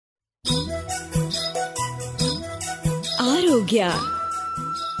ಆರೋಗ್ಯ,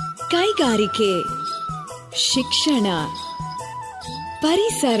 ಕೈಗಾರಿಕೆ, ಶಿಕ್ಷಣ,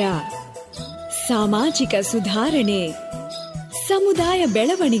 ಪರಿಸರ, ಸಾಮಾಜಿಕ ಸುಧಾರಣೆ, ಸಮುದಾಯ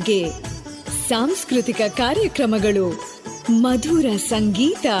ಬೆಳವಣಿಗೆ, ಸಾಂಸ್ಕೃತಿಕ ಕಾರ್ಯಕ್ರಮಗಳು, ಮಧುರ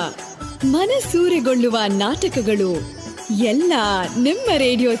ಸಂಗೀತ, ಮನಸೂರೆಗೊಳ್ಳುವ ನಾಟಕಗಳು ಎಲ್ಲ ನಿಮ್ಮ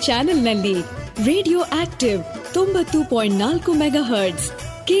ರೇಡಿಯೋ ಚಾನೆಲ್ನಲ್ಲಿ. Radio active 90.4 megahertz.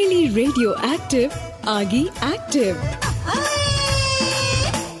 ಕೇಳಿ ರೇಡಿಯೋ ಆಕ್ಟಿವ್, ಆಗಿ ಆಕ್ಟಿವ್.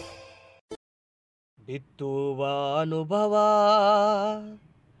 ಬಿತ್ತುವ ಅನುಭವ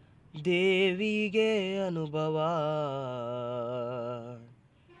ದೇವಿಗೆ ಅನುಭವ,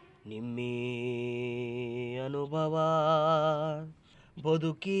 ನಿಮ್ಮಿ ಅನುಭವ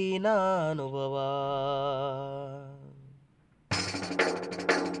ಬದುಕಿನ ಅನುಭವ.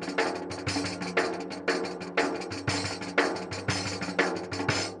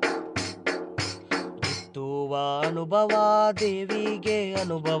 ಬಿತ್ತುವ ಅನುಭವ ದೇವಿಗೆ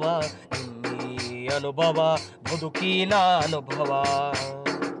ಅನುಭವ, ಅನುಭವ ಬದುಕಿನ ಅನುಭವ.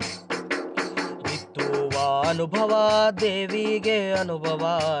 ಬಿತ್ತುವ ಅನುಭವ ದೇವಿಗೆ ಅನುಭವ,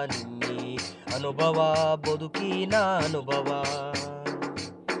 ನಿಮ್ಮಿ ಅನುಭವ ಬದುಕಿನ ಅನುಭವ.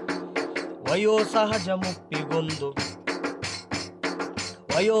 ವಯೋಸಹಜ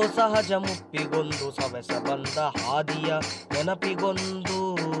ಮುಪ್ಪಿಗೊಂದು ಸವೆಸ ಬಂದ ಹಾದಿಯ ನೆನಪಿಗೊಂದು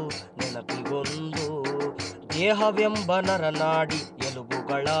ದೇಹವೆಂಬ ನರನಾಡಿ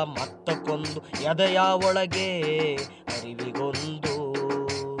ಎಲುಬುಗಳ ಮತ್ತಕ್ಕೊಂದು ಎದೆಯ ಒಳಗೆ ಅರಿವಿಗೊಂದು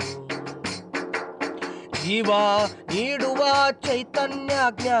ಜೀವ ನೀಡುವ ಚೈತನ್ಯ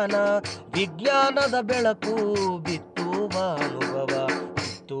ಜ್ಞಾನ ವಿಜ್ಞಾನದ ಬೆಳಕು. ಬಿತ್ತುವ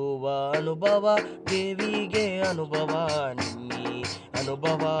ಅನುಭವ ದೇವಿಗೆ ಅನುಭವ, ನಿಮ್ಮಿ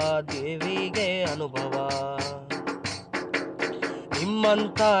ಅನುಭವ ದೇವಿಗೆ ಅನುಭವ.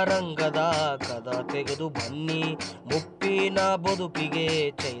 ನಿಮ್ಮಂತರಂಗದ ಕದ ತೆಗೆದು ಬನ್ನಿ, ಮುಪ್ಪಿನ ಬದುಕಿಗೆ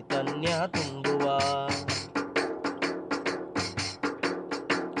ಚೈತನ್ಯ ತುಂಬುವ.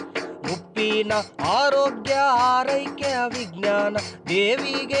 ಮುಪ್ಪಿನ ಆರೋಗ್ಯ ಆರೈಕೆಯ ವಿಜ್ಞಾನ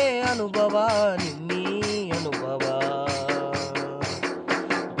ದೇವಿಗೆ ಅನುಭವ, ನಿಮ್ಮಿ ಅನುಭವ.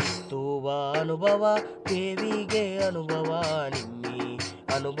 ಬಿತ್ತುವ ಅನುಭವ ದೇವಿಗೆ ಅನುಭವ, ನಿಮ್ಮಿ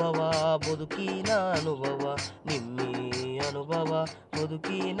ಅನುಭವ ಬದುಕಿನ ಅನುಭವ, ನಿಮ್ಮಿ ಅನುಭವ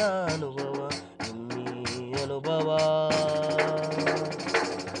ಬದುಕಿನ ಅನುಭವ, ನಿಮ್ಮಿ ಅನುಭವ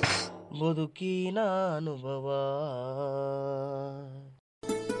ಬದುಕಿನ ಅನುಭವ.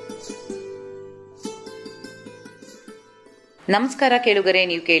 ನಮಸ್ಕಾರ ಕೇಳುಗರೆ,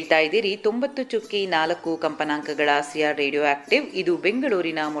 ನೀವು ಕೇಳ್ತಾ ಇದ್ದೀರಿ 90.4 ಕಂಪನಾಂಕಗಳ ಸಿಆರ್ ರೇಡಿಯೋ ಆಕ್ಟಿವ್. ಇದು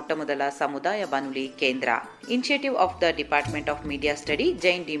ಬೆಂಗಳೂರಿನ ಮೊಟ್ಟಮೊದಲ ಸಮುದಾಯ ಬಾನುಲಿ ಕೇಂದ್ರ, initiative of the department of media study,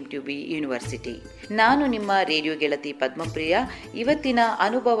 Jain deem to B university. ನಾನು ನಿಮ್ಮ ರೇಡಿಯೋ ಗೆಳತಿ ಪದ್ಮಪ್ರಿಯ. ಇವತ್ತಿನ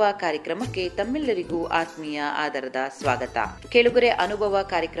ಅನುಭವ ಕಾರ್ಯಕ್ರಮಕ್ಕೆ ತಮ್ಮೆಲ್ಲರಿಗೂ ಆತ್ಮೀಯ ಆದರದ ಸ್ವಾಗತ. ಕೇಳುಗರೆ, ಅನುಭವ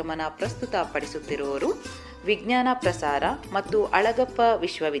ಕಾರ್ಯಕ್ರಮನ ಪ್ರಸ್ತುತ ಪಡಿಸುತ್ತಿರುವವರು ವಿಜ್ಞಾನ ಪ್ರಸಾರ ಮತ್ತು ಅಳಗಪ್ಪ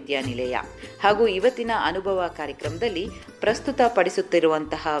ವಿಶ್ವವಿದ್ಯಾನಿಲಯ. ಹಾಗೂ ಇವತ್ತಿನ ಅನುಭವ ಕಾರ್ಯಕ್ರಮದಲ್ಲಿ ಪ್ರಸ್ತುತ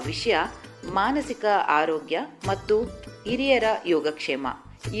ಪಡಿಸುತ್ತಿರುವಂತಹ ವಿಷಯ ಮಾನಸಿಕ ಆರೋಗ್ಯ ಮತ್ತು ಹಿರಿಯರ ಯೋಗಕ್ಷೇಮ.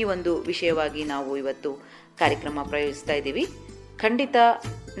 ಈ ಒಂದು ವಿಷಯವಾಗಿ ನಾವು ಇವತ್ತು ಕಾರ್ಯಕ್ರಮ ಪ್ರಯೋಜಿಸ್ತಾ ಇದ್ದೀವಿ. ಖಂಡಿತ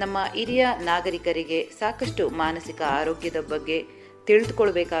ನಮ್ಮ ಹಿರಿಯ ನಾಗರಿಕರಿಗೆ ಸಾಕಷ್ಟು ಮಾನಸಿಕ ಆರೋಗ್ಯದ ಬಗ್ಗೆ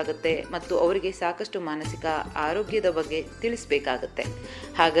ತಿಳಿದುಕೊಳ್ಬೇಕಾಗತ್ತೆ ಮತ್ತು ಅವರಿಗೆ ಸಾಕಷ್ಟು ಮಾನಸಿಕ ಆರೋಗ್ಯದ ಬಗ್ಗೆ ತಿಳಿಸ್ಬೇಕಾಗತ್ತೆ.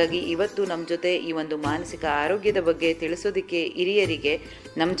 ಹಾಗಾಗಿ ಇವತ್ತು ನಮ್ಮ ಜೊತೆ ಈ ಒಂದು ಮಾನಸಿಕ ಆರೋಗ್ಯದ ಬಗ್ಗೆ ತಿಳಿಸೋದಕ್ಕೆ ಹಿರಿಯರಿಗೆ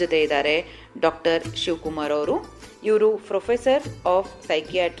ನಮ್ಮ ಜೊತೆ ಇದ್ದಾರೆ ಡಾಕ್ಟರ್ ಶಿವಕುಮಾರ್ ಅವರು. ಇವರು professor of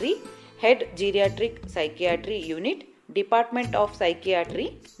psychiatry, head geriatric psychiatry unit, department of psychiatry,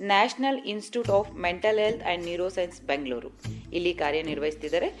 national institute of mental health and ನ್ಯೂರೋಸೈನ್ಸ್ Bengaluru, ಇಲ್ಲಿ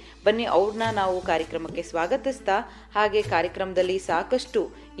ಕಾರ್ಯನಿರ್ವಹಿಸ್ತಿದ್ದಾರೆ. ಬನ್ನಿ ಅವ್ರನ್ನ ನಾವು ಕಾರ್ಯಕ್ರಮಕ್ಕೆ ಸ್ವಾಗತಿಸ್ತಾ, ಹಾಗೆ ಕಾರ್ಯಕ್ರಮದಲ್ಲಿ ಸಾಕಷ್ಟು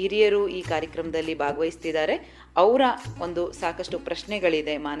ಹಿರಿಯರು ಈ ಕಾರ್ಯಕ್ರಮದಲ್ಲಿ ಭಾಗವಹಿಸ್ತಿದ್ದಾರೆ. ಅವರ ಒಂದು ಸಾಕಷ್ಟು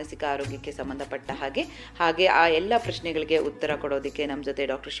ಪ್ರಶ್ನೆಗಳಿದೆ ಮಾನಸಿಕ ಆರೋಗ್ಯಕ್ಕೆ ಸಂಬಂಧಪಟ್ಟ ಹಾಗೆ ಆ ಎಲ್ಲ ಪ್ರಶ್ನೆಗಳಿಗೆ ಉತ್ತರ ಕೊಡೋದಕ್ಕೆ ನಮ್ಮ ಜೊತೆ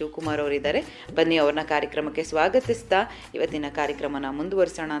ಡಾಕ್ಟರ್ ಶಿವಕುಮಾರ್ ಅವರಿದ್ದಾರೆ. ಬನ್ನಿ ಅವ್ರನ್ನ ಕಾರ್ಯಕ್ರಮಕ್ಕೆ ಸ್ವಾಗತಿಸ್ತಾ ಇವತ್ತಿನ ಕಾರ್ಯಕ್ರಮನ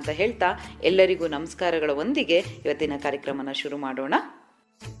ಮುಂದುವರಿಸೋಣ ಅಂತ ಹೇಳ್ತಾ, ಎಲ್ಲರಿಗೂ ನಮಸ್ಕಾರಗಳ ಒಂದಿಗೆ ಇವತ್ತಿನ ಕಾರ್ಯಕ್ರಮನ ಶುರು ಮಾಡೋಣ.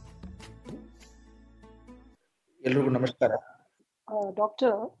 ಎಲ್ರಿಗೂ ನಮಸ್ಕಾರ.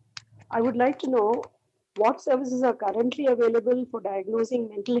 Doctor, I would like to know what services are currently available for diagnosing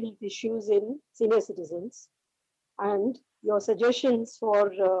mental health issues in senior citizens, and your suggestions for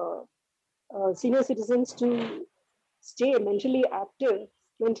senior citizens to stay mentally active,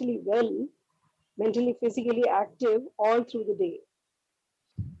 mentally well, mentally physically active all through the day.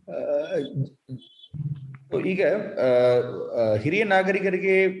 ಈಗ ಹಿರಿಯ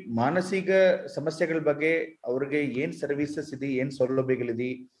ನಾಗರಿಕರಿಗೆ ಮಾನಸಿಕ ಸಮಸ್ಯೆಗಳ ಬಗ್ಗೆ ಅವ್ರಿಗೆ ಏನ್ services ಇದೆ, ಏನ್ ಸೌಲಭ್ಯಗಳಿದೆ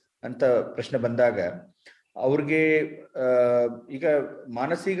ಅಂತ ಪ್ರಶ್ನೆ ಬಂದಾಗ ಅವ್ರಿಗೆ ಈಗ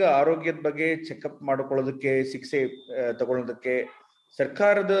ಮಾನಸಿಕ ಆರೋಗ್ಯದ ಬಗ್ಗೆ ಚೆಕಪ್ ಮಾಡ್ಕೊಳ್ಳೋದಕ್ಕೆ, ಚಿಕಿತ್ಸೆ ತಗೊಳ್ಳೋದಕ್ಕೆ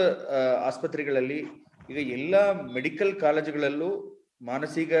ಸರ್ಕಾರದ ಆಸ್ಪತ್ರೆಗಳಲ್ಲಿ ಈಗ ಎಲ್ಲ ಮೆಡಿಕಲ್ ಕಾಲೇಜುಗಳಲ್ಲೂ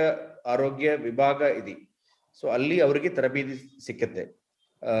ಮಾನಸಿಕ ಆರೋಗ್ಯ ವಿಭಾಗ ಇದೆ. ಸೊ ಅಲ್ಲಿ ಅವರಿಗೆ ತರಬೇತಿ ಸಿಕ್ಕತ್ತೆ.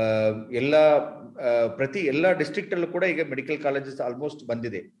 ಪ್ರತಿ ಎಲ್ಲ ಡಿಸ್ಟ್ರಿಕ್ಟ್ ಅಲ್ಲೂ ಕೂಡ ಈಗ ಮೆಡಿಕಲ್ ಕಾಲೇಜಸ್ ಆಲ್ಮೋಸ್ಟ್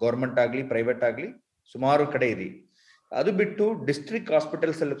ಬಂದಿದೆ, ಗೌರ್ಮೆಂಟ್ ಆಗ್ಲಿ ಪ್ರೈವೇಟ್ ಆಗ್ಲಿ ಸುಮಾರು ಕಡೆ ಇದೆ. ಅದು ಬಿಟ್ಟು ಡಿಸ್ಟ್ರಿಕ್ಟ್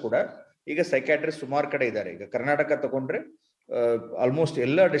ಹಾಸ್ಪಿಟಲ್ಸ್ ಅಲ್ಲೂ ಕೂಡ ಈಗ ಸೈಕ್ಯಾಟ್ರಿಸ್ಟ್ ಸುಮಾರು ಕಡೆ ಇದ್ದಾರೆ. ಈಗ ಕರ್ನಾಟಕ ತಗೊಂಡ್ರೆ ಆಲ್ಮೋಸ್ಟ್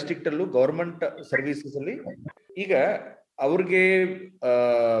ಎಲ್ಲ ಡಿಸ್ಟ್ರಿಕ್ಟ್ ಅಲ್ಲೂ ಗೌರ್ಮೆಂಟ್ ಸರ್ವಿಸಸ್ ಅಲ್ಲಿ ಈಗ ಅವ್ರಿಗೆ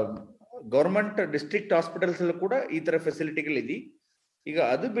ಗೌರ್ಮೆಂಟ್ ಡಿಸ್ಟ್ರಿಕ್ಟ್ ಹಾಸ್ಪಿಟಲ್ಸ್ ಅಲ್ಲೂ ಕೂಡ ಈ ತರ ಫೆಸಿಲಿಟಿಗಳಿದೆ. ಈಗ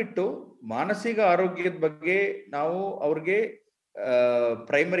ಅದು ಬಿಟ್ಟು ಮಾನಸಿಕ ಆರೋಗ್ಯದ ಬಗ್ಗೆ ನಾವು ಅವ್ರಿಗೆ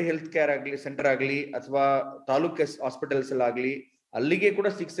ಪ್ರೈಮರಿ ಹೆಲ್ತ್ ಕೇರ್ ಆಗ್ಲಿ ಸೆಂಟರ್ ಆಗ್ಲಿ ಅಥವಾ ತಾಲೂಕ್ ಹಾಸ್ಪಿಟಲ್ಸ್ ಆಗ್ಲಿ ಅಲ್ಲಿಗೆ ಕೂಡ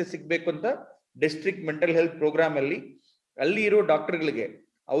ಚಿಕಿತ್ಸೆ ಸಿಗ್ಬೇಕು ಅಂತ ಡಿಸ್ಟ್ರಿಕ್ಟ್ ಮೆಂಟಲ್ ಹೆಲ್ತ್ ಪ್ರೋಗ್ರಾಮ್ ಅಲ್ಲಿ ಇರೋ ಡಾಕ್ಟರ್ಗಳಿಗೆ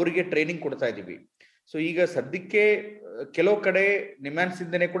ಅವರಿಗೆ ಟ್ರೈನಿಂಗ್ ಕೊಡ್ತಾ ಇದೀವಿ. ಸೊ ಈಗ ಸದ್ಯಕ್ಕೆ ಕೆಲವು ಕಡೆ ನಿಮ್ಯಾನ್ಸ್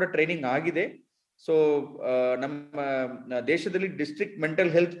ಇಂದನೇ ಕೂಡ ಟ್ರೈನಿಂಗ್ ಆಗಿದೆ. ಸೊ ನಮ್ಮ ದೇಶದಲ್ಲಿ ಡಿಸ್ಟ್ರಿಕ್ಟ್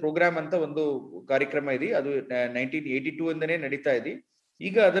ಮೆಂಟಲ್ ಹೆಲ್ತ್ ಪ್ರೋಗ್ರಾಮ್ ಅಂತ ಒಂದು ಕಾರ್ಯಕ್ರಮ ಇದೆ, ಅದು 1982 ಇಂದನೇ ನಡೀತಾ ಇದೆ.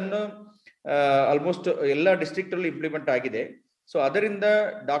 ಈಗ ಅದನ್ನು ಆಲ್ಮೋಸ್ಟ್ ಎಲ್ಲ ಡಿಸ್ಟ್ರಿಕ್ಟ್ ಅಲ್ಲಿ ಇಂಪ್ಲಿಮೆಂಟ್ ಆಗಿದೆ. ಸೊ ಅದರಿಂದ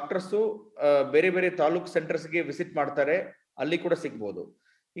ಡಾಕ್ಟರ್ಸು ಬೇರೆ ಬೇರೆ ತಾಲೂಕ್ ಸೆಂಟರ್ಸ್ಗೆ ವಿಸಿಟ್ ಮಾಡ್ತಾರೆ, ಅಲ್ಲಿ ಕೂಡ ಸಿಗ್ಬೋದು.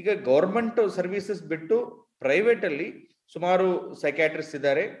 ಈಗ ಗೌರ್ಮೆಂಟ್ ಸರ್ವಿಸಸ್ ಬಿಟ್ಟು ಪ್ರೈವೇಟ್ ಅಲ್ಲಿ ಸುಮಾರು ಸೈಕ್ಯಾಟ್ರಿಸ್ಟ್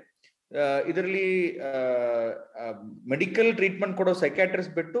ಇದ್ದಾರೆ. ಇದರಲ್ಲಿ ಮೆಡಿಕಲ್ ಟ್ರೀಟ್ಮೆಂಟ್ ಕೊಡೋ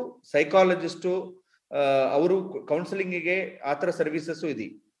ಸೈಕ್ಯಾಟ್ರಿಸ್ಟ್ ಬಿಟ್ಟು ಸೈಕಾಲಜಿಸ್ಟು, ಅವರು ಕೌನ್ಸಿಲಿಂಗಿಗೆ ಆ ಥರ ಸರ್ವಿಸಸ್ ಇದೆ.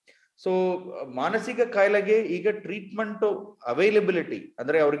 ಸೊ ಮಾನಸಿಕ ಕಾಯಿಲೆಗೆ ಈಗ ಟ್ರೀಟ್ಮೆಂಟ್ ಅವೈಲಬಿಲಿಟಿ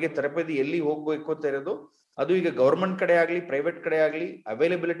ಅಂದ್ರೆ ಅವ್ರಿಗೆ ಥೆರಪಿ ಎಲ್ಲಿ ಹೋಗ್ಬೇಕು ಅಂತ ಇರೋದು, ಅದು ಈಗ ಗೌರ್ಮೆಂಟ್ ಕಡೆ ಆಗ್ಲಿ ಪ್ರೈವೇಟ್ ಕಡೆ ಆಗ್ಲಿ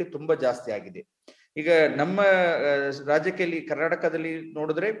ಅವೈಲಬಿಲಿಟಿ ತುಂಬಾ ಜಾಸ್ತಿ ಆಗಿದೆ. ಈಗ ನಮ್ಮ ರಾಜ್ಯಕ್ಕೆ ಕರ್ನಾಟಕದಲ್ಲಿ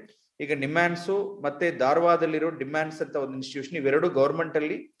ನೋಡಿದ್ರೆ ಈಗ ನಿಮ್ಯಾನ್ಸು ಮತ್ತೆ ಧಾರವಾಡದಲ್ಲಿರೋ ಡಿಮ್ಯಾನ್ಸ್ ಅಂತ ಒಂದು ಇನ್ಸ್ಟಿಟ್ಯೂಷನ್, ಇವೆರಡು ಗೌರ್ಮೆಂಟ್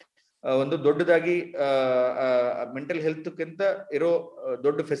ಅಲ್ಲಿ ಒಂದು ದೊಡ್ಡದಾಗಿ ಮೆಂಟಲ್ ಹೆಲ್ತ್ಕ್ಕಿಂತ ಇರೋ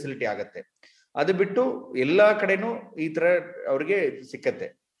ದೊಡ್ಡ ಫೆಸಿಲಿಟಿ ಆಗತ್ತೆ. ಅದು ಬಿಟ್ಟು ಎಲ್ಲಾ ಕಡೆನೂ ಈ ತರ ಅವ್ರಿಗೆ ಸಿಕ್ಕತ್ತೆ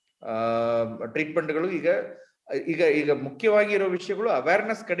ಟ್ರೀಟ್ಮೆಂಟ್ಗಳು. ಈಗ ಈಗ ಈಗ ಮುಖ್ಯವಾಗಿ ಇರೋ ವಿಷಯಗಳು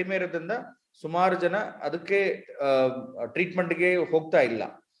ಅವೇರ್ನೆಸ್ ಕಡಿಮೆ ಇರೋದ್ರಿಂದ ಸುಮಾರು ಜನ ಅದಕ್ಕೆ ಟ್ರೀಟ್ಮೆಂಟ್ಗೆ ಹೋಗ್ತಾ ಇಲ್ಲ.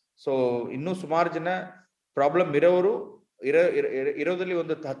 ಸೊ ಇನ್ನೂ ಸುಮಾರು ಜನ ಪ್ರಾಬ್ಲಮ್ ಇರೋದ್ರಲ್ಲಿ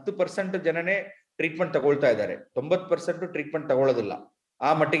ಒಂದು 10% ಜನನೇ ಟ್ರೀಟ್ಮೆಂಟ್ ತಗೊಳ್ತಾ ಇದ್ದಾರೆ, 90% ಟ್ರೀಟ್ಮೆಂಟ್ ತಗೊಳ್ಳೋದಿಲ್ಲ, ಆ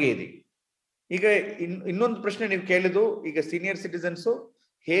ಮಟ್ಟಿಗೆ ಇದೆ. ಈಗ ಇನ್ನೊಂದು ಪ್ರಶ್ನೆ ನೀವು ಕೇಳಿದ್ದು, ಈಗ ಸೀನಿಯರ್ ಸಿಟಿಸನ್ಸು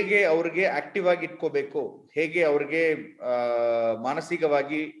ಹೇಗೆ ಅವ್ರಿಗೆ ಆಕ್ಟಿವ್ ಆಗಿ ಇಟ್ಕೋಬೇಕು, ಹೇಗೆ ಅವ್ರಿಗೆ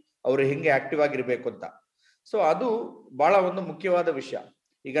ಮಾನಸಿಕವಾಗಿ ಅವ್ರು ಹೆಂಗೆ ಆಕ್ಟಿವ್ ಆಗಿರ್ಬೇಕು ಅಂತ. ಸೊ ಅದು ಬಹಳ ಒಂದು ಮುಖ್ಯವಾದ ವಿಷಯ.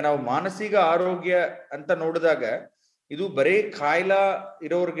 ಈಗ ನಾವು ಮಾನಸಿಕ ಆರೋಗ್ಯ ಅಂತ ನೋಡಿದಾಗ ಇದು ಬರೀ ಕಾಯಿಲೆ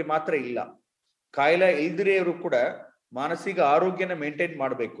ಇರೋರಿಗೆ ಮಾತ್ರ ಇಲ್ಲ, ಕಾಯಿಲೆ ಇಲ್ದಿರೋರು ಕೂಡ ಮಾನಸಿಕ ಆರೋಗ್ಯನ ಮೇಂಟೈನ್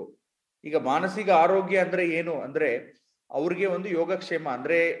ಮಾಡಬೇಕು. ಈಗ ಮಾನಸಿಕ ಆರೋಗ್ಯ ಅಂದ್ರೆ ಏನು ಅಂದ್ರೆ ಅವ್ರಿಗೆ ಒಂದು ಯೋಗಕ್ಷೇಮ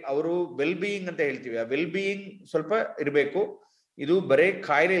ಅಂದ್ರೆ ಅವರು ವೆಲ್ ಬೀಯಿಂಗ್ ಅಂತ ಹೇಳ್ತೀವಿ, ಆ ವೆಲ್ ಬೀಯಿಂಗ್ ಸ್ವಲ್ಪ ಇರಬೇಕು. ಇದು ಬರೇ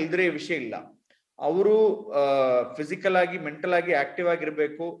ಕಾಯಿಲೆ ಇಲ್ದಿರೋ ವಿಷಯ ಇಲ್ಲ, ಅವರು ಫಿಸಿಕಲ್ ಆಗಿ ಮೆಂಟಲ್ ಆಗಿ ಆಕ್ಟಿವ್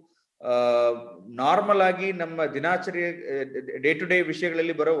ಆಗಿರ್ಬೇಕು. ನಾರ್ಮಲ್ ಆಗಿ ನಮ್ಮ ದಿನಾಚರಿ ಡೇ ಟು ಡೇ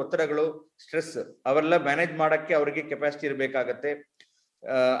ವಿಷಯಗಳಲ್ಲಿ ಬರೋ ಒತ್ತಡಗಳು, ಸ್ಟ್ರೆಸ್ ಅವೆಲ್ಲ ಮ್ಯಾನೇಜ್ ಮಾಡಕ್ಕೆ ಅವರಿಗೆ ಕೆಪಾಸಿಟಿ ಇರಬೇಕಾಗತ್ತೆ.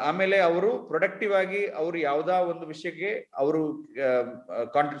 ಆಮೇಲೆ ಅವರು ಪ್ರೊಡಕ್ಟಿವ್ ಆಗಿ ಅವರು ಯಾವ್ದಾ ಒಂದು ವಿಷಯಕ್ಕೆ ಅವರು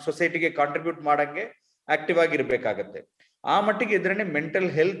ಸೊಸೈಟಿಗೆ ಕಾಂಟ್ರಿಬ್ಯೂಟ್ ಮಾಡಂಗೆ ಆಕ್ಟಿವ್ ಆಗಿ ಇರ್ಬೇಕಾಗತ್ತೆ. ಆ ಮಟ್ಟಿಗೆ ಇದ್ರೇನೆ ಮೆಂಟಲ್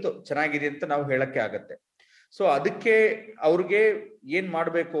ಹೆಲ್ತ್ ಚೆನ್ನಾಗಿದೆ ಅಂತ ನಾವು ಹೇಳಕ್ಕೆ ಆಗತ್ತೆ. ಸೊ ಅದಕ್ಕೆ ಅವ್ರಿಗೆ ಏನ್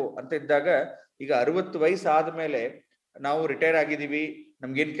ಮಾಡ್ಬೇಕು ಅಂತ ಇದ್ದಾಗ, ಈಗ 60 ವಯಸ್ಸು ಆದ್ಮೇಲೆ ನಾವು ರಿಟೈರ್ ಆಗಿದೀವಿ,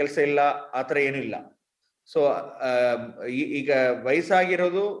 ನಮ್ಗೇನ್ ಕೆಲಸ ಇಲ್ಲ, ಆತರ ಏನೂ ಇಲ್ಲ. ಸೊ ಈಗ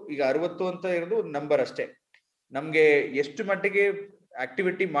ವಯಸ್ಸಾಗಿರೋದು ಈಗ 60 ಅಂತ ಇರೋದು ನಂಬರ್ ಅಷ್ಟೇ. ನಮ್ಗೆ ಎಷ್ಟು ಮಟ್ಟಿಗೆ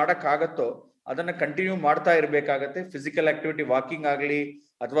ಆಕ್ಟಿವಿಟಿ ಮಾಡಕ್ ಆಗತ್ತೋ ಅದನ್ನ ಕಂಟಿನ್ಯೂ ಮಾಡ್ತಾ ಇರ್ಬೇಕಾಗತ್ತೆ. ಫಿಸಿಕಲ್ ಆಕ್ಟಿವಿಟಿ, ವಾಕಿಂಗ್ ಆಗ್ಲಿ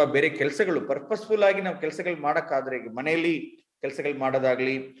ಅಥವಾ ಬೇರೆ ಕೆಲಸಗಳು ಪರ್ಪಸ್ಫುಲ್ ಆಗಿ ನಾವು ಕೆಲಸಗಳು ಮಾಡಕ್ಕಾದ್ರೆ, ಈಗ ಮನೆಯಲ್ಲಿ ಕೆಲಸಗಳು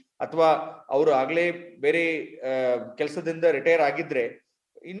ಮಾಡೋದಾಗ್ಲಿ ಅಥವಾ ಅವರು ಆಗ್ಲೇ ಬೇರೆ ಕೆಲಸದಿಂದ ರಿಟೈರ್ ಆಗಿದ್ರೆ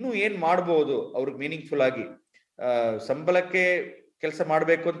ಇನ್ನೂ ಏನ್ ಮಾಡ್ಬೋದು ಅವ್ರಿಗೆ ಮೀನಿಂಗ್ಫುಲ್ ಆಗಿ. ಸಂಬಳಕ್ಕೆ ಕೆಲಸ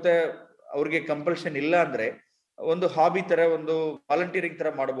ಮಾಡ್ಬೇಕು ಅಂತ ಅವ್ರಿಗೆ ಕಂಪಲ್ಷನ್ ಇಲ್ಲ ಅಂದ್ರೆ ಒಂದು ಹಾಬಿ ತರ, ಒಂದು ವಾಲಂಟಿಯರಿಂಗ್ ತರ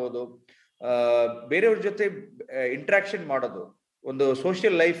ಮಾಡ್ಬೋದು. ಬೇರೆಯವ್ರ ಜೊತೆ ಇಂಟ್ರಾಕ್ಷನ್ ಮಾಡೋದು, ಒಂದು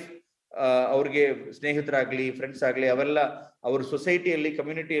ಸೋಷಿಯಲ್ ಲೈಫ್, ಅವ್ರಿಗೆ ಸ್ನೇಹಿತರಾಗ್ಲಿ ಫ್ರೆಂಡ್ಸ್ ಆಗ್ಲಿ ಅವೆಲ್ಲ ಅವ್ರ ಸೊಸೈಟಿಯಲ್ಲಿ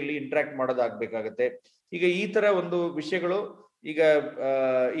ಕಮ್ಯುನಿಟಿಯಲ್ಲಿ ಇಂಟ್ರಾಕ್ಟ್ ಮಾಡೋದಾಗ್ಬೇಕಾಗತ್ತೆ. ಈಗ ಈ ತರ ಒಂದು ವಿಷಯಗಳು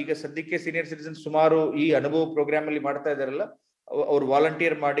ಈಗ ಸದ್ಯಕ್ಕೆ ಸೀನಿಯರ್ ಸಿಟಿಸನ್ ಸುಮಾರು ಈ ಅನುಭವ ಪ್ರೋಗ್ರಾಮ್ ಅಲ್ಲಿ ಮಾಡ್ತಾ ಇದಾರಲ್ಲ, ಅವ್ರು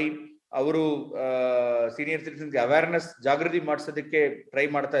ವಾಲಂಟಿಯರ್ ಮಾಡಿ ಅವರು ಸೀನಿಯರ್ ಸಿಟಿಸನ್ಗೆ ಅವೇರ್ನೆಸ್ ಜಾಗೃತಿ ಮಾಡಿಸೋದಕ್ಕೆ ಟ್ರೈ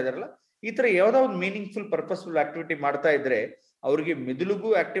ಮಾಡ್ತಾ ಇದಾರಲ್ಲ, ಈ ತರ ಯಾವ್ದೋ ಒಂದು ಮೀನಿಂಗ್ಫುಲ್ ಪರ್ಪಸ್ಫುಲ್ ಆಕ್ಟಿವಿಟಿ ಮಾಡ್ತಾ ಇದ್ರೆ ಅವ್ರಿಗೆ ಮಿದುಳಿಗೂ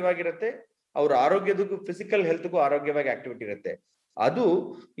ಆಕ್ಟಿವ್ ಆಗಿರುತ್ತೆ, ಅವ್ರ ಆರೋಗ್ಯದಕ್ಕೂ ಫಿಸಿಕಲ್ ಹೆಲ್ತ್ಗೂ ಆರೋಗ್ಯವಾಗಿ ಆಕ್ಟಿವಿಟಿ ಇರುತ್ತೆ. ಅದು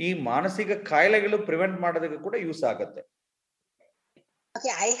ಈ ಮಾನಸಿಕ ಕಾಯಿಲೆಗಳು ಪ್ರಿವೆಂಟ್ ಮಾಡೋದಕ್ಕೆ ಕೂಡ ಯೂಸ್ ಆಗುತ್ತೆ.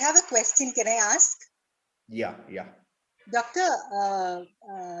 Okay, I have a question. Can I ask? Yeah. Doctor,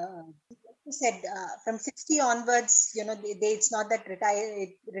 you said from 60 onwards, it's not that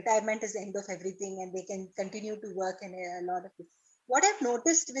retirement is the end of everything and they can continue to work in a lot of it. What I've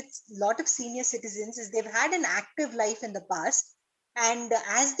noticed with a lot of senior citizens is they've had an active life in the past, and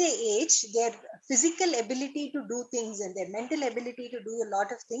as they age, their physical ability to do things and their mental ability to do a lot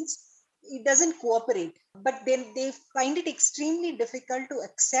of things, it doesn't cooperate. But then they find it extremely difficult to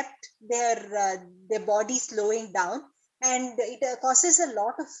accept their body slowing down, and it causes a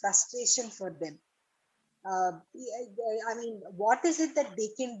lot of frustration for them. I mean, what is it that they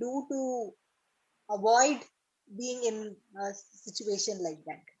can do to avoid being in a situation like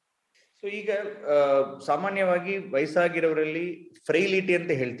that? So ಈಗ ಸಾಮಾನ್ಯವಾಗಿ ವಯಸ್ಸಾಗಿರೋರಲ್ಲಿ ಫ್ರೈಲಿಟಿ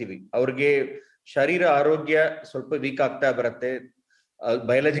ಅಂತ ಹೇಳ್ತೀವಿ. ಅವ್ರಿಗೆ ಶರೀರ ಆರೋಗ್ಯ ಸ್ವಲ್ಪ weak ಆಗ್ತಾ ಬರುತ್ತೆ.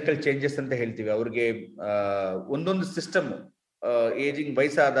 ಬಯೋಲಾಜಿಕಲ್ ಚೇಂಜಸ್ ಅಂತ ಹೇಳ್ತೀವಿ. ಅವ್ರಿಗೆ ಒಂದೊಂದು ಸಿಸ್ಟಮ್ ಏಜಿಂಗ್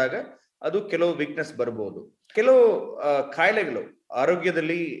ವಯಸ್ಸಾದಾಗ ಅದು ಕೆಲವು ವೀಕ್ನೆಸ್ ಬರ್ಬೋದು. ಕೆಲವು ಕಾಯಿಲೆಗಳು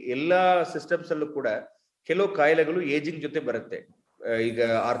ಆರೋಗ್ಯದಲ್ಲಿ ಎಲ್ಲಾ ಸಿಸ್ಟಮ್ಸ್ ಅಲ್ಲೂ ಕೂಡ ಕೆಲವು ಕಾಯಿಲೆಗಳು ಏಜಿಂಗ್ ಜೊತೆ ಬರುತ್ತೆ. ಈಗ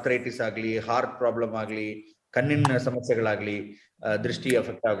ಆರ್ಥರೈಟಿಸ್ ಆಗ್ಲಿ, ಹಾರ್ಟ್ ಪ್ರಾಬ್ಲಮ್ ಆಗ್ಲಿ, ಕಣ್ಣಿನ ಸಮಸ್ಯೆಗಳಾಗ್ಲಿ, ದೃಷ್ಟಿ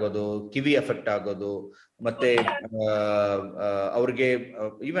ಎಫೆಕ್ಟ್ ಆಗೋದು, ಕಿವಿ ಎಫೆಕ್ಟ್ ಆಗೋದು, ಮತ್ತೆ ಅವ್ರಿಗೆ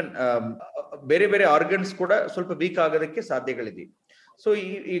ಈವನ್ ಬೇರೆ ಬೇರೆ ಆರ್ಗನ್ಸ್ ಕೂಡ ಸ್ವಲ್ಪ ವೀಕ್ ಆಗೋದಕ್ಕೆ ಸಾಧ್ಯಗಳಿದೆ. ಸೊ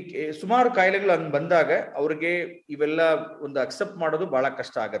ಈ ಸುಮಾರು ಕಾಯಿಲೆಗಳು ಹಂಗ್ ಬಂದಾಗ ಅವ್ರಿಗೆ ಇವೆಲ್ಲ ಒಂದು ಅಕ್ಸೆಪ್ಟ್ ಮಾಡೋದು ಬಹಳ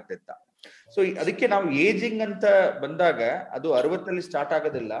ಕಷ್ಟ ಆಗತ್ತೆ ಅಂತ. ಸೊ ಅದಕ್ಕೆ ನಾವು ಏಜಿಂಗ್ ಅಂತ ಬಂದಾಗ ಅದು 60ರಲ್ಲಿ ಸ್ಟಾರ್ಟ್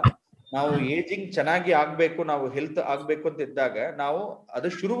ಆಗೋದಿಲ್ಲ. ನಾವು ಏಜಿಂಗ್ ಚೆನ್ನಾಗಿ ಆಗ್ಬೇಕು, ನಾವು ಹೆಲ್ತ್ ಆಗ್ಬೇಕು ಅಂತ ಇದ್ದಾಗ ನಾವು ಅದು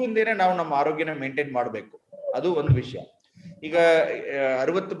ಶುರುವಿಂದೇನೆ ನಾವು ನಮ್ಮ ಆರೋಗ್ಯನ ಮೇಂಟೈನ್ ಮಾಡ್ಬೇಕು. ಅದು ಒಂದು ವಿಷಯ. ಈಗ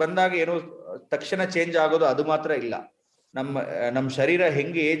 60 ಬಂದಾಗ ಏನೋ ತಕ್ಷಣ ಚೇಂಜ್ ಆಗೋದು ಅದು ಮಾತ್ರ ಇಲ್ಲ. ನಮ್ಮ ಶರೀರ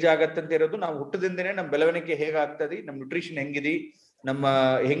ಹೆಂಗೆ ಏಜ್ ಆಗತ್ತಂತ ಇರೋದು ನಾವು ಹುಟ್ಟದಿಂದನೇ ನಮ್ಮ ಬೆಳವಣಿಗೆ ಹೇಗಾಗ್ತದೆ, ನಮ್ಮ ನ್ಯೂಟ್ರಿಷನ್ ಹೆಂಗಿದಿ, ನಮ್ಮ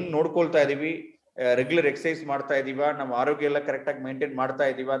ಹೆಂಗ್ ನೋಡ್ಕೊಳ್ತಾ ಇದೀವಿ, ರೆಗ್ಯುಲರ್ ಎಕ್ಸರ್ಸೈಸ್ ಮಾಡ್ತಾ ಇದೀವ, ನಮ್ಮ ಆರೋಗ್ಯ ಎಲ್ಲ ಕರೆಕ್ಟ್ ಆಗಿ ಮೇಂಟೈನ್ ಮಾಡ್ತಾ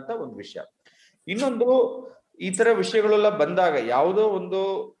ಇದೀವ ಅಂತ ಒಂದು ವಿಷಯ. ಇನ್ನೊಂದು, ಈ ತರ ವಿಷಯಗಳೆಲ್ಲ ಬಂದಾಗ, ಯಾವುದೋ ಒಂದು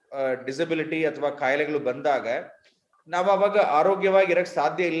ಡಿಸಬಿಲಿಟಿ ಅಥವಾ ಕಾಯಿಲೆಗಳು ಬಂದಾಗ ನಾವು ಅವಾಗ ಆರೋಗ್ಯವಾಗಿ ಇರಕ್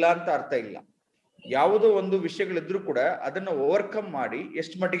ಸಾಧ್ಯ ಇಲ್ಲ ಅಂತ ಅರ್ಥ ಇಲ್ಲ. ಯಾವುದೋ ಒಂದು ವಿಷಯಗಳಿದ್ರು ಕೂಡ ಅದನ್ನ ಓವರ್ಕಮ್ ಮಾಡಿ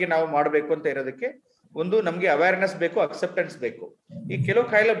ಎಷ್ಟು ಮಟ್ಟಿಗೆ ನಾವು ಮಾಡ್ಬೇಕು ಅಂತ ಇರೋದಕ್ಕೆ ಒಂದು ನಮ್ಗೆ ಅವೇರ್ನೆಸ್ ಬೇಕು, ಅಕ್ಸೆಪ್ಟೆನ್ಸ್ ಬೇಕು. ಈ ಕೆಲವು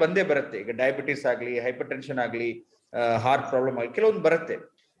ಕಾಯಿಲೆ ಬಂದೇ ಬರುತ್ತೆ. ಈಗ ಡಯಾಬಿಟಿಸ್ ಆಗ್ಲಿ, ಹೈಪರ್ ಟೆನ್ಷನ್ ಆಗ್ಲಿ, ಹಾರ್ಟ್ ಪ್ರಾಬ್ಲಮ್ ಆಗ್ಲಿ, ಕೆಲವೊಂದು ಬರುತ್ತೆ.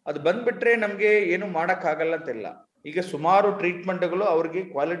 ಅದು ಬಂದ್ಬಿಟ್ರೆ ನಮ್ಗೆ ಏನು ಮಾಡಕ್ ಆಗಲ್ಲ ಅಂತಿಲ್ಲ. ಈಗ ಸುಮಾರು ಟ್ರೀಟ್ಮೆಂಟ್ಗಳು ಅವ್ರಿಗೆ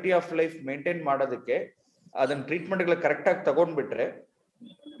ಕ್ವಾಲಿಟಿ ಆಫ್ ಲೈಫ್ ಮೇಂಟೈನ್ ಮಾಡೋದಕ್ಕೆ ಅದನ್ನ ಟ್ರೀಟ್ಮೆಂಟ್ಗಳು ಕರೆಕ್ಟ್ ಆಗಿ ತಗೊಂಡ್ಬಿಟ್ರೆ,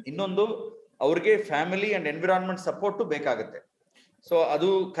 ಇನ್ನೊಂದು ಅವ್ರಿಗೆ ಫ್ಯಾಮಿಲಿ ಅಂಡ್ ಎನ್ವಿರಾನ್ಮೆಂಟ್ ಸಪೋರ್ಟ್ ಬೇಕಾಗುತ್ತೆ. ಸೊ ಅದು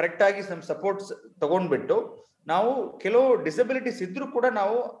ಕರೆಕ್ಟ್ ಆಗಿ ನಮ್ಮ ಸಪೋರ್ಟ್ಸ್ ತಗೊಂಡ್ಬಿಟ್ಟು ನಾವು ಕೆಲವು ಡಿಸಬಿಲಿಟೀಸ್ ಇದ್ರೂ ಕೂಡ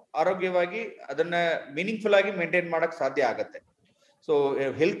ನಾವು ಆರೋಗ್ಯವಾಗಿ ಅದನ್ನ ಮೀನಿಂಗ್ಫುಲ್ ಆಗಿ ಮೇಂಟೈನ್ ಮಾಡಕ್ ಸಾಧ್ಯ ಆಗತ್ತೆ. ಸೊ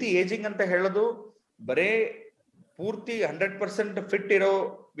ಹೆಲ್ತಿ ಏಜಿಂಗ್ ಅಂತ ಹೇಳೋದು ಬರೇ ಪೂರ್ತಿ 100% ಫಿಟ್ ಇರೋ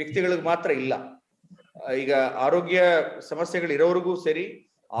ವ್ಯಕ್ತಿಗಳಿಗೆ ಮಾತ್ರ ಇಲ್ಲ. ಈಗ ಆರೋಗ್ಯ ಸಮಸ್ಯೆಗಳು ಇರೋರಿಗೂ ಸರಿ,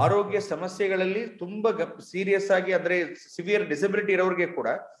 ಆರೋಗ್ಯ ಸಮಸ್ಯೆಗಳಲ್ಲಿ ತುಂಬಾ ಸೀರಿಯಸ್ ಆಗಿ ಅಂದ್ರೆ ಸಿವಿಯರ್ ಡಿಸಬಿಲಿಟಿ ಇರೋರಿಗೆ ಕೂಡ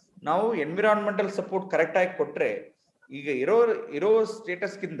ನಾವು ಎನ್ವಿರಾನ್ಮೆಂಟಲ್ ಸಪೋರ್ಟ್ ಕರೆಕ್ಟ್ ಆಗಿ ಕೊಟ್ರೆ ಈಗ ಇರೋ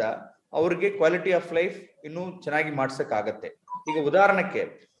ಸ್ಟೇಟಸ್ಗಿಂತ ಅವ್ರಿಗೆ ಕ್ವಾಲಿಟಿ ಆಫ್ ಲೈಫ್ ಇನ್ನೂ ಚೆನ್ನಾಗಿ ಮಾಡ್ಸಕ್ ಆಗತ್ತೆ. ಈಗ ಉದಾಹರಣಕ್ಕೆ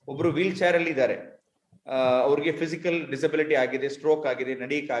ಒಬ್ರು ವೀಲ್ ಚೇರ್ ಅಲ್ಲಿ ಇದ್ದಾರೆ, ಅವ್ರಿಗೆ ಫಿಸಿಕಲ್ ಡಿಸಬಿಲಿಟಿ ಆಗಿದೆ, ಸ್ಟ್ರೋಕ್ ಆಗಿದೆ,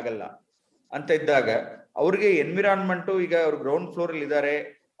 ನಡಿಯಕ್ ಆಗಲ್ಲ ಅಂತ ಇದ್ದಾಗ ಅವ್ರಿಗೆ ಎನ್ವಿರಾನ್ಮೆಂಟು, ಈಗ ಅವ್ರು ಗ್ರೌಂಡ್ ಫ್ಲೋರ್ ಅಲ್ಲಿ ಇದ್ದಾರೆ,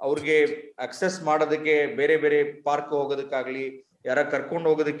 ಅವ್ರಿಗೆ ಅಕ್ಸೆಸ್ ಮಾಡೋದಕ್ಕೆ ಬೇರೆ ಬೇರೆ ಪಾರ್ಕ್ ಹೋಗೋದಕ್ಕಾಗ್ಲಿ, ಯಾರ ಕರ್ಕೊಂಡು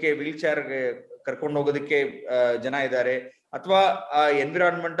ಹೋಗೋದಕ್ಕೆ ವೀಲ್ ಚೇರ್ ಕರ್ಕೊಂಡು ಹೋಗೋದಕ್ಕೆ ಜನ ಇದ್ದಾರೆ, ಅಥವಾ ಆ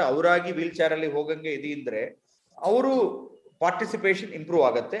ಎನ್ವಿರಾನ್ಮೆಂಟ್ ಅವರಾಗಿ ವೀಲ್ ಚೇರ್ ಅಲ್ಲಿ ಹೋಗಂಗೆ ಇದ್ರೆ ಅವರು ಪಾರ್ಟಿಸಿಪೇಷನ್ ಇಂಪ್ರೂವ್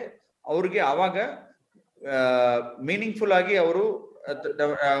ಆಗತ್ತೆ. ಅವ್ರಿಗೆ ಆವಾಗ ಮೀನಿಂಗ್ಫುಲ್ ಆಗಿ ಅವರು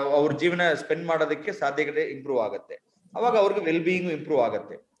ಅವ್ರ ಜೀವನ ಸ್ಪೆಂಡ್ ಮಾಡೋದಕ್ಕೆ ಸಾಧ್ಯತೆ ಇಂಪ್ರೂವ್ ಆಗತ್ತೆ. ಅವಾಗ ಅವ್ರಿಗೆ ವೆಲ್ ಬೀಯಿಂಗ್ ಇಂಪ್ರೂವ್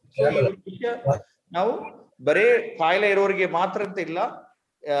ಆಗತ್ತೆ. ನಾವು ಬರೇ ಕಾಯಿಲೆ ಇರೋರಿಗೆ ಮಾತ್ರ ಅಂತ ಇಲ್ಲ,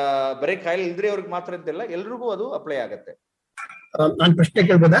 ಬರೇ ಕಾಯಿಲೆ ಇಲ್ದ್ರೆ ಅವ್ರಿಗೆ ಮಾತ್ರ ಅಂತ ಇಲ್ಲ, ಎಲ್ರಿಗೂ ಅದು ಅಪ್ಲೈ ಆಗತ್ತೆ. ನಾನು ಪ್ರಶ್ನೆ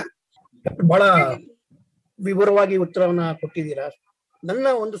ಕೇಳ್ಬೋದಾ? ಬಹಳ ವಿವರವಾಗಿ ಉತ್ತರವನ್ನ ಕೊಟ್ಟಿದ್ದೀರಾ. ನನ್ನ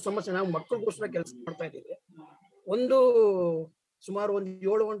ಒಂದು ಸಮಸ್ಯೆ, ನಾವು ಮಕ್ಕಳಿಗೋಸ್ಕರ ಕೆಲಸ ಮಾಡ್ತಾ ಇದ್ದೀವಿ. ಸುಮಾರು ಒಂದು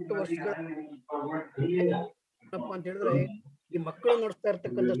 7-8 ವರ್ಷಗಳ ಅಂತ ಹೇಳಿದ್ರೆ ಈ ಮಕ್ಕಳು ನೋಡ್ತಾ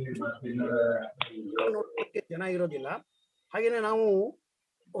ಇರ್ತಕ್ಕಂಥ ನೋಡ್ಲಿಕ್ಕೆ ಜನ ಇರೋದಿಲ್ಲ. ಹಾಗೇನೆ ನಾವು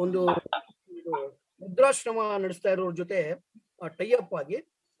ಒಂದು ವೃದ್ಧಾಶ್ರಮ ನಡೆಸ್ತಾ ಇರೋರ ಜೊತೆ ಟೈಅಪ್ ಆಗಿ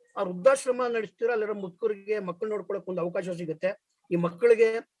ಆ ವೃದ್ಧಾಶ್ರಮ ನಡೆಸ್ತೀರ, ಅಲ್ಲಿರೋ ಮಕ್ಕಳು ನೋಡ್ಕೊಳಕ್ ಒಂದು ಅವಕಾಶ ಸಿಗುತ್ತೆ. ಈ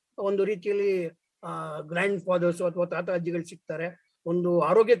ಮಕ್ಕಳಿಗೆ ಒಂದು ರೀತಿಯಲ್ಲಿ ಗ್ರ್ಯಾಂಡ್ ಫಾದರ್ಸ್ ಅಥವಾ ತಾತ ಅಜ್ಜಿಗಳು ಸಿಗ್ತಾರೆ, ಒಂದು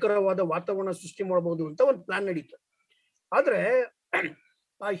ಆರೋಗ್ಯಕರವಾದ ವಾತಾವರಣ ಸೃಷ್ಟಿ ಮಾಡಬಹುದು ಅಂತ ಒಂದು ಪ್ಲಾನ್ ನಡೀತು. ಆದ್ರೆ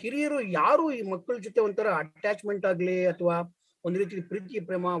ಆ ಹಿರಿಯರು ಯಾರು ಈ ಮಕ್ಕಳ ಜೊತೆ ಒಂಥರ ಅಟ್ಯಾಚ್ಮೆಂಟ್ ಆಗ್ಲಿ ಅಥವಾ ಒಂದು ರೀತಿ ಪ್ರೀತಿ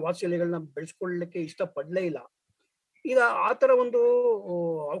ಪ್ರೇಮ ವಾತ್ಸಲ್ಯಗಳನ್ನ ಬೆಳೆಸ್ಕೊಳ್ಳಲಿಕ್ಕೆ ಇಷ್ಟ ಪಡ್ಲೇ ಇಲ್ಲ. ಈಗ ಆತರ ಒಂದು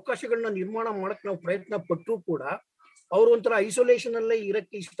ಅವಕಾಶಗಳನ್ನ ನಿರ್ಮಾಣ ಮಾಡಕ್ ನಾವು ಪ್ರಯತ್ನ ಪಟ್ಟರು ಕೂಡ ಅವ್ರು ಒಂಥರ ಐಸೋಲೇಷನ್ ಅಲ್ಲೇ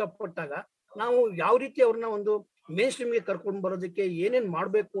ಇರಕ್ಕೆ ಇಷ್ಟಪಟ್ಟಾಗ ನಾವು ಯಾವ ರೀತಿ ಅವ್ರನ್ನ ಒಂದು ಮೇನ್ ಸ್ಟ್ರೀಮ್ಗೆ ಕರ್ಕೊಂಡು ಬರೋದಕ್ಕೆ ಏನೇನ್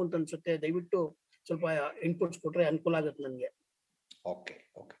ಮಾಡ್ಬೇಕು ಅಂತ ಅನ್ಸುತ್ತೆ? ದಯವಿಟ್ಟು ಸ್ವಲ್ಪ ಇನ್ಪುಟ್ಸ್ ಕೊಟ್ರೆ ಅನುಕೂಲ ಆಗುತ್ತೆ ನನ್ಗೆ. ಓಕೆ.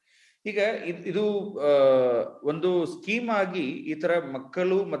 ಈಗ ಇದು ಒಂದು ಸ್ಕೀಮ್ ಆಗಿ ಈ ತರ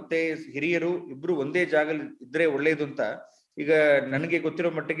ಮಕ್ಕಳು ಮತ್ತೆ ಹಿರಿಯರು ಇಬ್ರು ಒಂದೇ ಜಾಗ ಇದ್ರೆ ಒಳ್ಳೇದು ಅಂತ ಈಗ ನನಗೆ ಗೊತ್ತಿರೋ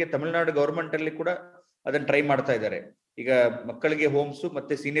ಮಟ್ಟಿಗೆ ತಮಿಳುನಾಡು ಗವರ್ಮೆಂಟ್ ಅಲ್ಲಿ ಕೂಡ ಅದನ್ನ ಟ್ರೈ ಮಾಡ್ತಾ ಇದ್ದಾರೆ. ಈಗ ಮಕ್ಕಳಿಗೆ ಹೋಮ್ಸ್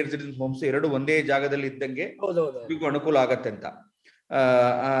ಮತ್ತೆ ಸೀನಿಯರ್ ಸಿಟಿಜನ್ ಹೋಮ್ಸ್ ಎರಡು ಒಂದೇ ಜಾಗದಲ್ಲಿ ಇದ್ದಂಗೆ ಅನುಕೂಲ ಆಗತ್ತೆ ಅಂತ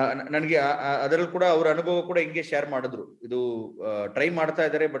ನನಗೆ ಅದರಲ್ಲಿ ಕೂಡ ಅವ್ರ ಅನುಭವ ಕೂಡ ಹಿಂಗೆ ಶೇರ್ ಮಾಡಿದ್ರು. ಇದು ಟ್ರೈ ಮಾಡ್ತಾ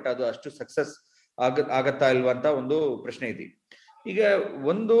ಇದ್ದಾರೆ, ಬಟ್ ಅದು ಅಷ್ಟು ಸಕ್ಸಸ್ ಆಗತ್ತಾ ಇಲ್ವಾ ಅಂತ ಒಂದು ಪ್ರಶ್ನೆ ಇದೆ.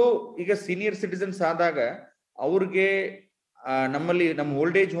 ಈಗ ಸೀನಿಯರ್ ಸಿಟಿಸನ್ಸ್ ಆದಾಗ ಅವ್ರಿಗೆ ನಮ್ಮಲ್ಲಿ ನಮ್ಮ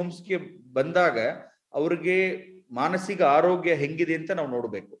ಓಲ್ಡ್ ಏಜ್ ಹೋಮ್ಸ್ಗೆ ಬಂದಾಗ ಅವ್ರಿಗೆ ಮಾನಸಿಕ ಆರೋಗ್ಯ ಹೆಂಗಿದೆ ಅಂತ ನಾವು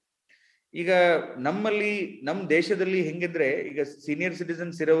ನೋಡ್ಬೇಕು. ಈಗ ನಮ್ಮಲ್ಲಿ ನಮ್ಮ ದೇಶದಲ್ಲಿ ಹೆಂಗಿದ್ರೆ ಈಗ ಸೀನಿಯರ್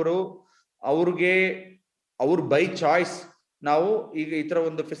ಸಿಟಿಸನ್ಸ್ ಇರೋರು ಅವ್ರ ಬೈ ಚಾಯ್ಸ್ ನಾವು ಈಗ ಈ ತರ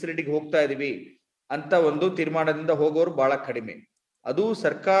ಒಂದು ಫೆಸಿಲಿಟಿಗೆ ಹೋಗ್ತಾ ಇದೀವಿ ಅಂತ ಒಂದು ತೀರ್ಮಾನದಿಂದ ಹೋಗೋರು ಬಹಳ ಕಡಿಮೆ. ಅದು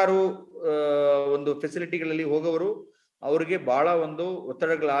ಸರ್ಕಾರ ಒಂದು ಫೆಸಿಲಿಟಿಗಳಲ್ಲಿ ಹೋಗೋರು ಅವ್ರಿಗೆ ಬಹಳ ಒಂದು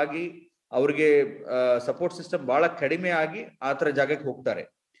ಒತ್ತಡಗಳಾಗಿ ಅವ್ರಿಗೆ ಸಪೋರ್ಟ್ ಸಿಸ್ಟಮ್ ಬಹಳ ಕಡಿಮೆ ಆಗಿ ಆ ತರ ಜಾಗಕ್ಕೆ ಹೋಗ್ತಾರೆ.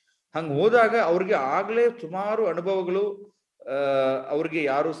 ಹಂಗ ಹೋದಾಗ ಅವ್ರಿಗೆ ಆಗ್ಲೇ ಸುಮಾರು ಅನುಭವಗಳು, ಅವ್ರಿಗೆ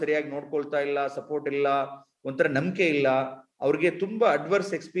ಯಾರು ಸರಿಯಾಗಿ ನೋಡ್ಕೊಳ್ತಾ ಇಲ್ಲ, ಸಪೋರ್ಟ್ ಇಲ್ಲ, ಒಂಥರ ನಂಬಿಕೆ ಇಲ್ಲ, ಅವ್ರಿಗೆ ತುಂಬಾ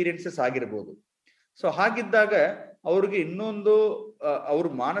ಅಡ್ವರ್ಸ್ ಎಕ್ಸ್ಪೀರಿಯನ್ಸಸ್ ಆಗಿರ್ಬೋದು. ಸೊ ಹಾಗಿದ್ದಾಗ ಅವ್ರಿಗೆ ಇನ್ನೊಂದು ಅವ್ರ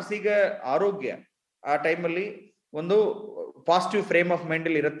ಮಾನಸಿಕ ಆರೋಗ್ಯ ಆ ಟೈಮಲ್ಲಿ ಒಂದು ಪಾಸಿಟಿವ್ ಫ್ರೇಮ್ ಆಫ್ ಮೈಂಡ್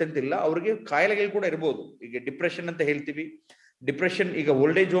ಅಲ್ಲಿ ಇರುತ್ತೆ ಅಂತಿಲ್ಲ, ಅವ್ರಿಗೆ ಕಾಯಿಲೆಗಳು ಕೂಡ ಇರ್ಬೋದು. ಈಗ ಡಿಪ್ರೆಷನ್ ಅಂತ ಹೇಳ್ತೀವಿ. ಡಿಪ್ರೆಷನ್ ಈಗ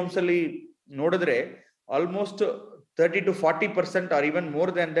ಓಲ್ಡ್ ಏಜ್ ಹೋಮ್ಸ್ ಅಲ್ಲಿ ನೋಡಿದ್ರೆ almost 30 to 40% or even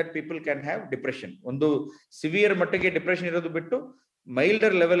more than that people can have depression. ಒಂದು ಸಿವಿಯರ್ ಮಟ್ಟಿಗೆ ಡಿಪ್ರೆಷನ್ ಇರೋದು ಬಿಟ್ಟು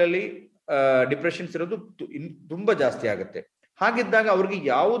ಮೈಲ್ಡರ್ ಲೆವೆಲ್ ಅಲ್ಲಿ ಡಿಪ್ರೆಷನ್ಸ್ ಇರೋದು ತುಂಬಾ ಜಾಸ್ತಿ ಆಗುತ್ತೆ. ಹಾಗಿದ್ದಾಗ ಅವ್ರಿಗೆ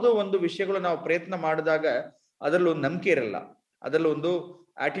ಯಾವುದೋ ಒಂದು ವಿಷಯಗಳು ನಾವು ಪ್ರಯತ್ನ ಮಾಡಿದಾಗ ಅದರಲ್ಲಿ ಒಂದು ನಂಬಿಕೆ ಇರಲ್ಲ, ಅದರಲ್ಲಿ ಒಂದು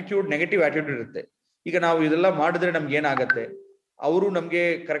ಆಟಿಟ್ಯೂಡ್, ನೆಗೆಟಿವ್ ಆಟಿಟ್ಯೂಡ್ ಇರುತ್ತೆ. ಈಗ ನಾವು ಇದೆಲ್ಲ ಮಾಡಿದ್ರೆ ನಮ್ಗೆ ಏನಾಗತ್ತೆ, ಅವರು ನಮ್ಗೆ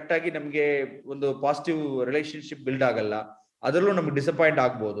ಕರೆಕ್ಟ್ ಆಗಿ ನಮ್ಗೆ ಒಂದು ಪಾಸಿಟಿವ್ ರಿಲೇಶನ್ಶಿಪ್ ಬಿಲ್ಡ್ ಆಗಲ್ಲ, ಅದರಲ್ಲೂ ನಮ್ಗೆ ಡಿಸಪಾಯಿಂಟ್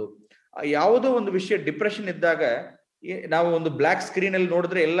ಆಗ್ಬೋದು. ಯಾವುದೋ ಒಂದು ವಿಷಯ ಡಿಪ್ರೆಷನ್ ಇದ್ದಾಗ ನಾವು ಒಂದು ಬ್ಲ್ಯಾಕ್ ಸ್ಕ್ರೀನ್ ಅಲ್ಲಿ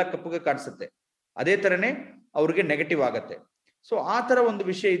ನೋಡಿದ್ರೆ ಎಲ್ಲ ಕಪ್ಪಗೆ ಕಾಣಿಸುತ್ತೆ, ಅದೇ ತರನೇ ಅವ್ರಿಗೆ ನೆಗೆಟಿವ್ ಆಗತ್ತೆ. ಸೊ ಆ ತರ ಒಂದು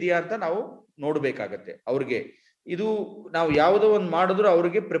ವಿಷಯ ಇದೆಯಾ ಅಂತ ನಾವು ನೋಡ್ಬೇಕಾಗತ್ತೆ. ಅವ್ರಿಗೆ ಇದು ನಾವು ಯಾವುದೋ ಒಂದು ಮಾಡಿದ್ರು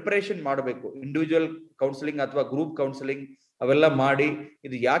ಅವ್ರಿಗೆ ಪ್ರಿಪರೇಷನ್ ಮಾಡಬೇಕು. ಇಂಡಿವಿಜುವಲ್ ಕೌನ್ಸಿಲಿಂಗ್ ಅಥವಾ ಗ್ರೂಪ್ ಕೌನ್ಸಿಲಿಂಗ್ ಅವೆಲ್ಲ ಮಾಡಿ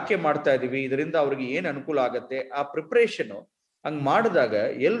ಇದು ಯಾಕೆ ಮಾಡ್ತಾ ಇದೀವಿ, ಇದರಿಂದ ಅವ್ರಿಗೆ ಏನ್ ಅನುಕೂಲ ಆಗತ್ತೆ, ಆ ಪ್ರಿಪರೇಷನ್ ಹಂಗ್ ಮಾಡಿದಾಗ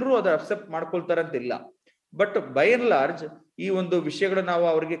ಎಲ್ರೂ ಅದು ಅಕ್ಸೆಪ್ಟ್ ಮಾಡ್ಕೊಳ್ತಾರಂತಿಲ್ಲ. ಬಟ್ ಬೈ ಅಂಡ್ ಲಾರ್ಜ್ ಈ ಒಂದು ವಿಷಯಗಳು ನಾವು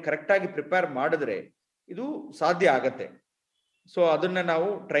ಅವ್ರಿಗೆ ಕರೆಕ್ಟ್ ಆಗಿ ಪ್ರಿಪೇರ್ ಮಾಡಿದ್ರೆ ಇದು ಸಾಧ್ಯ ಆಗತ್ತೆ. ಸೊ ಅದನ್ನ ನಾವು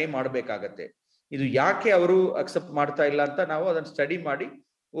ಟ್ರೈ ಮಾಡ್ಬೇಕಾಗತ್ತೆ. ಇದು ಯಾಕೆ ಅವರು ಅಕ್ಸೆಪ್ಟ್ ಮಾಡ್ತಾ ಇಲ್ಲ ಅಂತ ನಾವು ಅದನ್ನ ಸ್ಟಡಿ ಮಾಡಿ,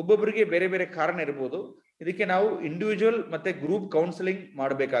 ಒಬ್ಬೊಬ್ಬರಿಗೆ ಬೇರೆ ಬೇರೆ ಕಾರಣ ಇರ್ಬೋದು, ಇದಕ್ಕೆ ನಾವು ಇಂಡಿವಿಜುವಲ್ ಮತ್ತೆ ಗ್ರೂಪ್ ಕೌನ್ಸಿಲಿಂಗ್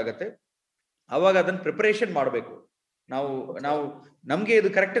ಮಾಡ್ಬೇಕಾಗತ್ತೆ. ಅವಾಗ ಅದನ್ನ ಪ್ರಿಪರೇಷನ್ ಮಾಡ್ಬೇಕು. ನಾವು ನಮ್ಗೆ ಇದು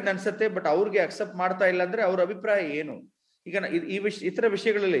ಕರೆಕ್ಟ್ ಅಂತ ಅನ್ಸುತ್ತೆ, ಬಟ್ ಅವ್ರಿಗೆ ಅಕ್ಸೆಪ್ಟ್ ಮಾಡ್ತಾ ಇಲ್ಲ ಅಂದ್ರೆ ಅವ್ರ ಅಭಿಪ್ರಾಯ ಏನು. ಈಗ ಈ ತರ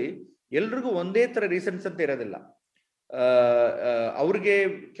ವಿಷಯಗಳಲ್ಲಿ ಎಲ್ರಿಗೂ ಒಂದೇ ತರ ರೀಸನ್ಸ್ ಅಂತ ಇರೋದಿಲ್ಲ. ಅವ್ರಿಗೆ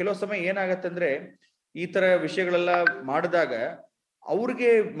ಕೆಲವು ಸಮಯ ಏನಾಗತ್ತೆ ಅಂದ್ರೆ ಈ ತರ ವಿಷಯಗಳೆಲ್ಲ ಮಾಡಿದಾಗ ಅವ್ರಿಗೆ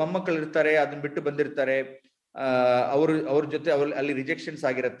ಮೊಮ್ಮಕ್ಕಳು ಇರ್ತಾರೆ, ಅದನ್ನ ಬಿಟ್ಟು ಬಂದಿರ್ತಾರೆ, ಅವ್ರ ಜೊತೆ ಅಲ್ಲಿ ರಿಜೆಕ್ಷನ್ಸ್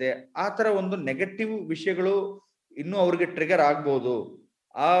ಆಗಿರತ್ತೆ. ಆ ತರ ಒಂದು ನೆಗೆಟಿವ್ ವಿಷಯಗಳು ಇನ್ನೂ ಅವ್ರಿಗೆ ಟ್ರಿಗರ್ ಆಗ್ಬೋದು.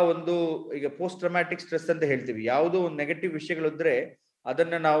 ಆ ಒಂದು ಈಗ ಪೋಸ್ಟ್ ಟ್ರಾಮ್ಯಾಟಿಕ್ ಸ್ಟ್ರೆಸ್ ಅಂತ ಹೇಳ್ತೀವಿ, ಯಾವುದೋ ಒಂದು ನೆಗೆಟಿವ್ ವಿಷಯಗಳಿದ್ರೆ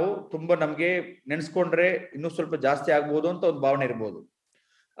ಅದನ್ನ ನಾವು ತುಂಬಾ ನಮ್ಗೆ ನೆನ್ಸ್ಕೊಂಡ್ರೆ ಇನ್ನೂ ಸ್ವಲ್ಪ ಜಾಸ್ತಿ ಆಗ್ಬೋದು ಅಂತ ಒಂದು ಭಾವನೆ ಇರ್ಬೋದು.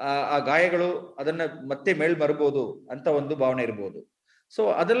 ಆ ಗಾಯಗಳು ಅದನ್ನ ಮತ್ತೆ ಮೇಲ್ ಬರ್ಬೋದು ಅಂತ ಒಂದು ಭಾವನೆ ಇರ್ಬೋದು. ಸೊ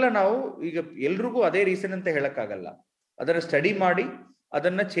ಅದೆಲ್ಲ ನಾವು ಈಗ ಎಲ್ರಿಗೂ ಅದೇ ರೀಸನ್ ಅಂತ ಹೇಳಕ್ಕಾಗಲ್ಲ. ಅದನ್ನ ಸ್ಟಡಿ ಮಾಡಿ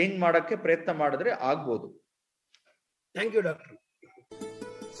ಅದನ್ನ ಚೇಂಜ್ ಮಾಡಕ್ಕೆ ಪ್ರಯತ್ನ ಮಾಡಿದ್ರೆ ಆಗ್ಬೋದು. Thank you doctor.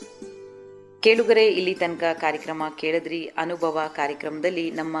 ಕೇಳುಗರೆ, ಇಲ್ಲಿ ತನಕ ಕಾರ್ಯಕ್ರಮ ಕೇಳಿದ್ರಿ. ಅನುಭವ ಕಾರ್ಯಕ್ರಮದಲ್ಲಿ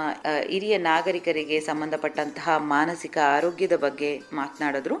ನಮ್ಮ ಹಿರಿಯ ನಾಗರಿಕರಿಗೆ ಸಂಬಂಧಪಟ್ಟಂತಹ ಮಾನಸಿಕ ಆರೋಗ್ಯದ ಬಗ್ಗೆ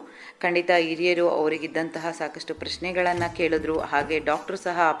ಮಾತನಾಡಿದ್ರು. ಖಂಡಿತ ಹಿರಿಯರು ಅವರಿಗಿದ್ದಂತಹ ಸಾಕಷ್ಟು ಪ್ರಶ್ನೆಗಳನ್ನು ಕೇಳಿದ್ರು. ಹಾಗೆ ಡಾಕ್ಟರ್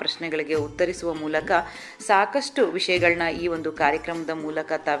ಸಹ ಆ ಪ್ರಶ್ನೆಗಳಿಗೆ ಉತ್ತರಿಸುವ ಮೂಲಕ ಸಾಕಷ್ಟು ವಿಷಯಗಳನ್ನ ಈ ಒಂದು ಕಾರ್ಯಕ್ರಮದ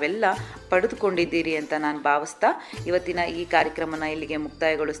ಮೂಲಕ ತಾವೆಲ್ಲ ಪಡೆದುಕೊಂಡಿದ್ದೀರಿ ಅಂತ ನಾನು ಭಾವಿಸ್ತಾ ಇವತ್ತಿನ ಈ ಕಾರ್ಯಕ್ರಮನ ಇಲ್ಲಿಗೆ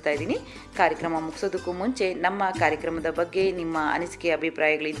ಮುಕ್ತಾಯಗೊಳಿಸ್ತಾ ಇದ್ದೀನಿ. ಕಾರ್ಯಕ್ರಮ ಮುಗಿಸೋದಕ್ಕೂ ಮುಂಚೆ ನಮ್ಮ ಕಾರ್ಯಕ್ರಮದ ಬಗ್ಗೆ ನಿಮ್ಮ ಅನಿಸಿಕೆ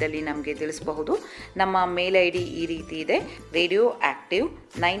ಅಭಿಪ್ರಾಯಗಳಿದ್ದಲ್ಲಿ ನಮಗೆ ತಿಳಿಸಬಹುದು. ನಮ್ಮ ಮೇಲ್ ಐಡಿ ಈ ರೀತಿ ಇದೆ: ರೇಡಿಯೋ ಆಕ್ಟಿವ್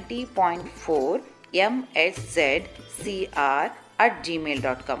 90.4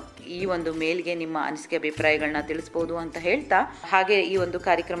 MSZCR@gmail.com. ಈ ಒಂದು ಮೇಲ್ಗೆ ನಿಮ್ಮ ಅನಿಸಿಕೆ ಅಭಿಪ್ರಾಯಗಳನ್ನ ತಿಳಿಸಬಹುದು ಅಂತ ಹೇಳ್ತಾ, ಹಾಗೆ ಈ ಒಂದು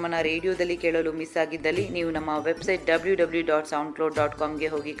ಕಾರ್ಯಕ್ರಮನ ರೇಡಿಯೋದಲ್ಲಿ ಕೇಳಲು ಮಿಸ್ ಆಗಿದ್ದಲ್ಲಿ ನೀವು ನಮ್ಮ ವೆಬ್ಸೈಟ್ www.soundcloud.comಗೆ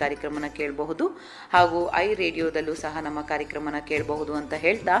ಹೋಗಿ ಕಾರ್ಯಕ್ರಮನ ಕೇಳಬಹುದು. ಹಾಗೂ ರೇಡಿಯೋದಲ್ಲೂ ಸಹ ನಮ್ಮ ಕಾರ್ಯಕ್ರಮನ ಕೇಳಬಹುದು ಅಂತ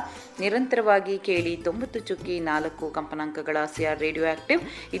ಹೇಳ್ತಾ, ನಿರಂತರವಾಗಿ ಕೇಳಿ 90.4 ಕಂಪನಾಂಕಗಳ CR ರೇಡಿಯೋ ಆಕ್ಟಿವ್.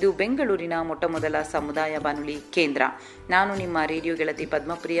 ಇದು ಬೆಂಗಳೂರಿನ ಮೊಟ್ಟಮೊದಲ ಸಮುದಾಯ ಬಾನುಲಿ ಕೇಂದ್ರ. ನಾನು ನಿಮ್ಮ ರೇಡಿಯೋ ಗೆಳತಿ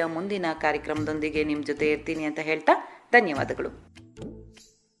ಪದ್ಮಪ್ರಿಯ. ಮುಂದಿನ ಕಾರ್ಯಕ್ರಮದೊಂದಿಗೆ ನಿಮ್ಮ ಜೊತೆ ಇರ್ತೀನಿ ಅಂತ ಹೇಳ್ತಾ ಧನ್ಯವಾದಗಳು.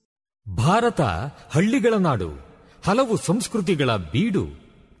 ಭಾರತ ಹಳ್ಳಿಗಳ ನಾಡು, ಹಲವು ಸಂಸ್ಕೃತಿಗಳ ಬೀಡು.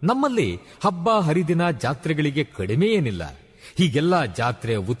 ನಮ್ಮಲ್ಲಿ ಹಬ್ಬ ಹರಿದಿನ ಜಾತ್ರೆಗಳಿಗೆ ಕಡಿಮೆ ಏನಿಲ್ಲ. ಹೀಗೆಲ್ಲ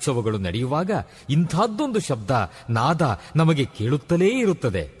ಜಾತ್ರೆ ಉತ್ಸವಗಳು ನಡೆಯುವಾಗ ಇಂಥದ್ದೊಂದು ಶಬ್ದ ನಾದ ನಮಗೆ ಕೇಳುತ್ತಲೇ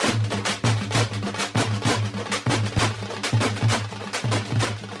ಇರುತ್ತದೆ.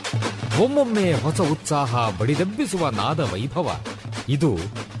 ಒಮ್ಮೊಮ್ಮೆ ಹೊಸ ಉತ್ಸಾಹ ಬಡಿದೆಬ್ಬಿಸುವ ನಾದ ವೈಭವ. ಇದು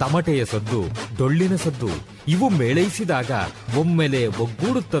ತಮಟೆಯ ಸದ್ದು, ಡೊಳ್ಳಿನ ಸದ್ದು. ಇವು ಮೇಳೈಸಿದಾಗ ಒಮ್ಮೆಲೆ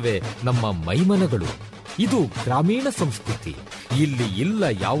ಒಗ್ಗೂಡುತ್ತವೆ ನಮ್ಮ ಮೈಮನಗಳು. ಇದು ಗ್ರಾಮೀಣ ಸಂಸ್ಕೃತಿ. ಇಲ್ಲಿ ಇಲ್ಲ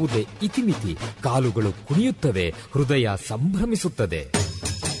ಯಾವುದೇ ಇತಿಮಿತಿ. ಕಾಲುಗಳು ಕುಣಿಯುತ್ತವೆ, ಹೃದಯ ಸಂಭ್ರಮಿಸುತ್ತದೆ.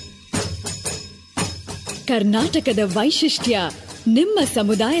 ಕರ್ನಾಟಕದ ವೈಶಿಷ್ಟ್ಯ ನಿಮ್ಮ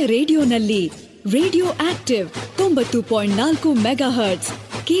ಸಮುದಾಯ ರೇಡಿಯೋನಲ್ಲಿ. Radio active 90.4 megahertz.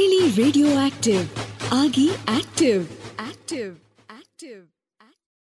 ಕೇಳಿ ರೇಡಿಯೋ ಆಕ್ಟಿವ್. ಆಗಿ ಆಕ್ಟಿವ್.